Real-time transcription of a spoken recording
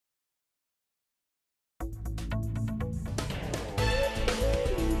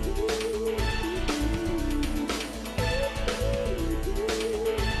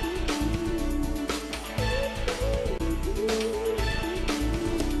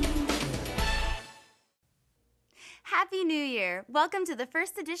Happy New Year! Welcome to the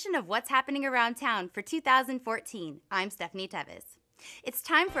first edition of What's Happening Around Town for 2014. I'm Stephanie Tevis. It's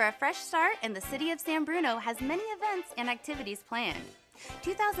time for a fresh start, and the city of San Bruno has many events and activities planned.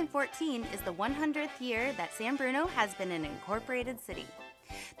 2014 is the 100th year that San Bruno has been an incorporated city.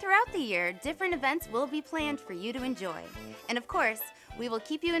 Throughout the year, different events will be planned for you to enjoy. And of course, we will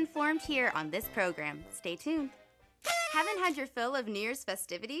keep you informed here on this program. Stay tuned. Haven't had your fill of New Year's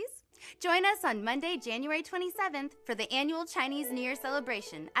festivities? Join us on Monday, January 27th for the annual Chinese New Year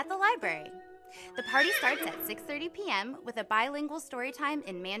celebration at the library. The party starts at 6:30 p.m. with a bilingual story time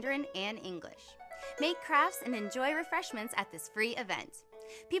in Mandarin and English. Make crafts and enjoy refreshments at this free event.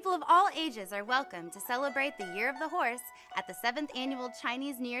 People of all ages are welcome to celebrate the Year of the Horse at the 7th Annual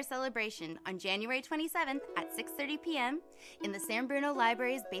Chinese New Year celebration on January 27th at 6:30 p.m. in the San Bruno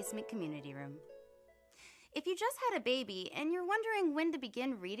Library's basement community room. If you just had a baby and you're wondering when to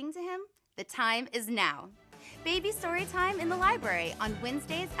begin reading to him, the time is now. Baby story time in the library on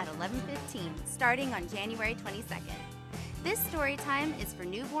Wednesdays at 11:15, starting on January 22nd. This story time is for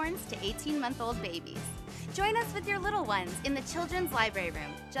newborns to 18-month-old babies. Join us with your little ones in the children's library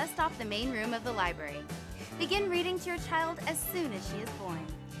room, just off the main room of the library. Begin reading to your child as soon as she is born,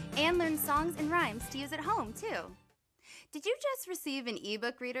 and learn songs and rhymes to use at home, too. Did you just receive an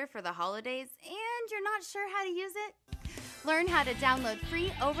ebook reader for the holidays and you're not sure how to use it? Learn how to download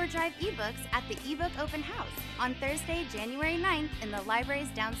free Overdrive ebooks at the eBook Open House on Thursday, January 9th in the library's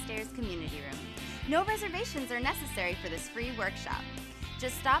downstairs community room. No reservations are necessary for this free workshop.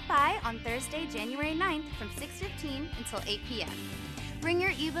 Just stop by on Thursday, January 9th from 6:15 until 8 p.m. Bring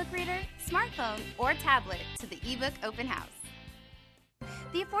your ebook reader, smartphone, or tablet to the eBook Open House.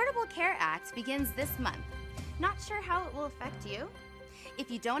 The Affordable Care Act begins this month. Not sure how it will affect you?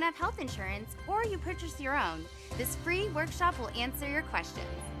 If you don't have health insurance or you purchase your own, this free workshop will answer your questions.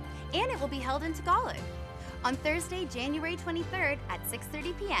 And it will be held in Tagalog. On Thursday, January 23rd at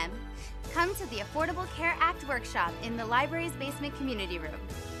 6:30 p.m., come to the Affordable Care Act workshop in the library's basement community room.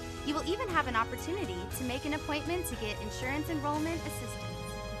 You will even have an opportunity to make an appointment to get insurance enrollment assistance.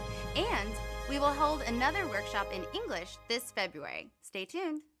 And we will hold another workshop in English this February. Stay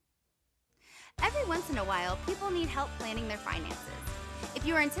tuned. Every once in a while, people need help planning their finances. If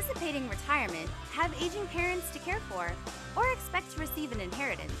you are anticipating retirement, have aging parents to care for, or expect to receive an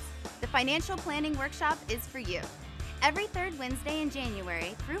inheritance, the Financial Planning Workshop is for you. Every third Wednesday in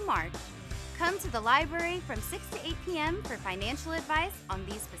January through March, come to the library from 6 to 8 p.m. for financial advice on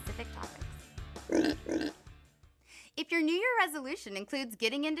these specific topics. If your New Year resolution includes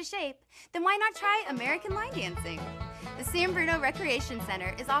getting into shape, then why not try American line dancing? The San Bruno Recreation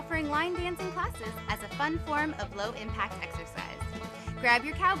Center is offering line dancing classes as a fun form of low-impact exercise. Grab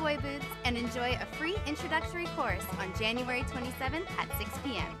your cowboy boots and enjoy a free introductory course on January 27th at 6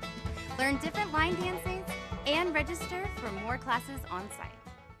 p.m. Learn different line dances and register for more classes on site.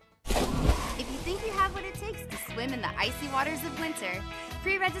 If you think you have what it takes to swim in the icy waters of winter,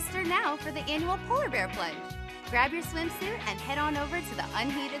 pre-register now for the annual Polar Bear Plunge. Grab your swimsuit and head on over to the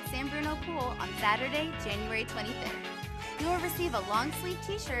unheated San Bruno pool on Saturday, January 25th. You will receive a long-sleeve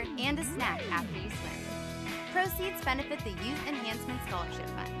t-shirt and a snack after you swim. Proceeds benefit the Youth Enhancement Scholarship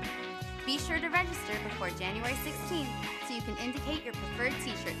Fund. Be sure to register before January 16th so you can indicate your preferred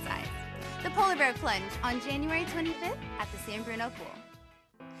t-shirt size. The Polar Bear Plunge on January 25th at the San Bruno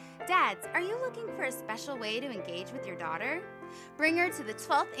pool. Dads, are you looking for a special way to engage with your daughter? Bring her to the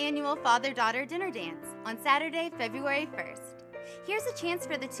 12th Annual Father-Daughter Dinner Dance on Saturday, February 1st. Here's a chance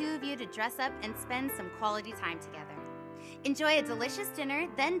for the two of you to dress up and spend some quality time together. Enjoy a delicious dinner,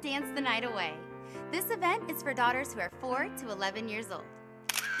 then dance the night away. This event is for daughters who are 4 to 11 years old.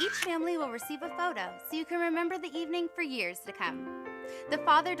 Each family will receive a photo so you can remember the evening for years to come. The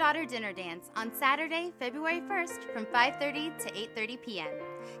Father-Daughter Dinner Dance on Saturday, February 1st from 5:30 to 8:30 p.m.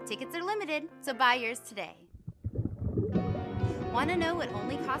 Tickets are limited, so buy yours today. Want to know what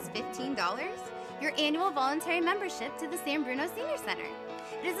only costs $15? Your annual voluntary membership to the San Bruno Senior Center.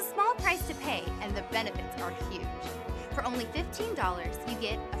 It is a small price to pay, and the benefits are huge. For only $15, you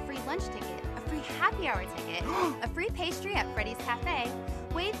get a free lunch ticket, a free happy hour ticket, a free pastry at Freddy's Cafe,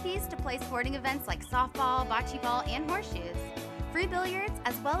 waived fees to play sporting events like softball, bocce ball, and horseshoes, free billiards,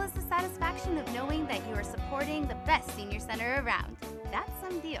 as well as the satisfaction of knowing that you are supporting the best senior center around. That's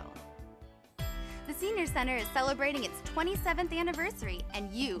some deal. The Senior Center is celebrating its 27th anniversary,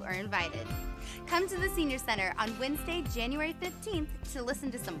 and you are invited. Come to the Senior Center on Wednesday, January 15th to listen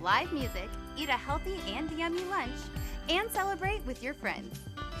to some live music, eat a healthy and yummy lunch, and celebrate with your friends.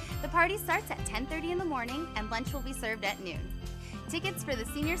 The party starts at 10:30 in the morning, and lunch will be served at noon. Tickets for the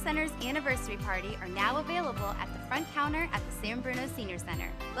Senior Center's anniversary party are now available at the front counter at the San Bruno Senior Center,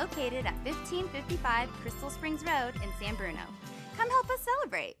 located at 1555 Crystal Springs Road in San Bruno. Come help us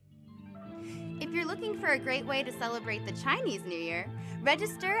celebrate. If you're looking for a great way to celebrate the Chinese New Year,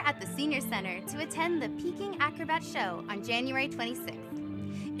 register at the Senior Center to attend the Peking Acrobat Show on January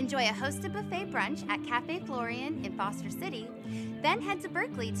 26th. Enjoy a hosted buffet brunch at Cafe Florian in Foster City, then head to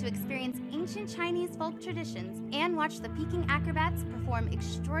Berkeley to experience ancient Chinese folk traditions and watch the Peking acrobats perform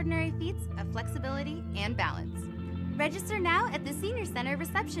extraordinary feats of flexibility and balance. Register now at the Senior Center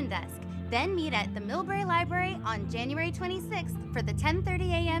reception desk, then meet at the Millbrae Library on January 26th for the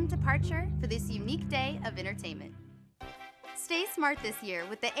 10:30 a.m. departure for this unique day of entertainment. Stay smart this year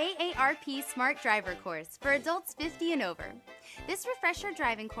with the AARP Smart Driver Course for adults 50 and over. This refresher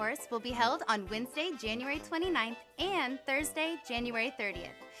driving course will be held on Wednesday, January 29th and Thursday, January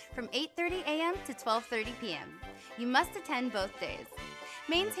 30th from 8:30 a.m. to 12:30 p.m. You must attend both days.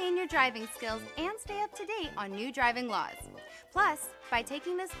 Maintain your driving skills and stay up to date on new driving laws. Plus, by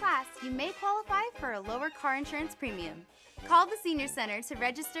taking this class, you may qualify for a lower car insurance premium. Call the Senior Center to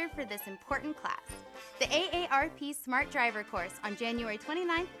register for this important class. The AARP Smart Driver Course on January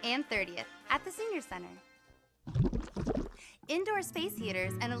 29th and 30th at the Senior Center. Indoor space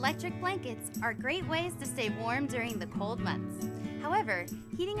heaters and electric blankets are great ways to stay warm during the cold months. However,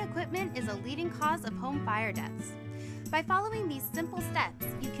 heating equipment is a leading cause of home fire deaths. By following these simple steps,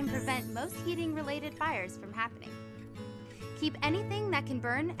 you can prevent most heating-related fires from happening. Keep anything that can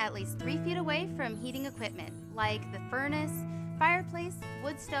burn at least 3 feet away from heating equipment, like the furnace, fireplace,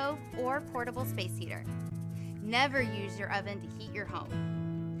 wood stove, or portable space heater. Never use your oven to heat your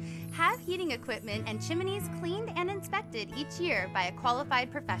home. Have heating equipment and chimneys cleaned and inspected each year by a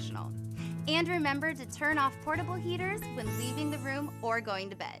qualified professional. And remember to turn off portable heaters when leaving the room or going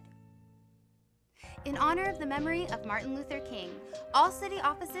to bed. In honor of the memory of Martin Luther King, all city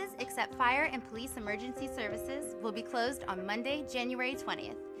offices except fire and police emergency services will be closed on Monday, January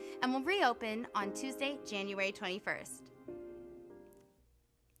 20th, and will reopen on Tuesday, January 21st.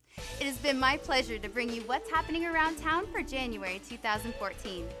 It has been my pleasure to bring you what's happening around town for January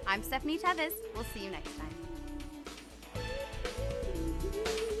 2014. I'm Stephanie Tevis. We'll see you next time.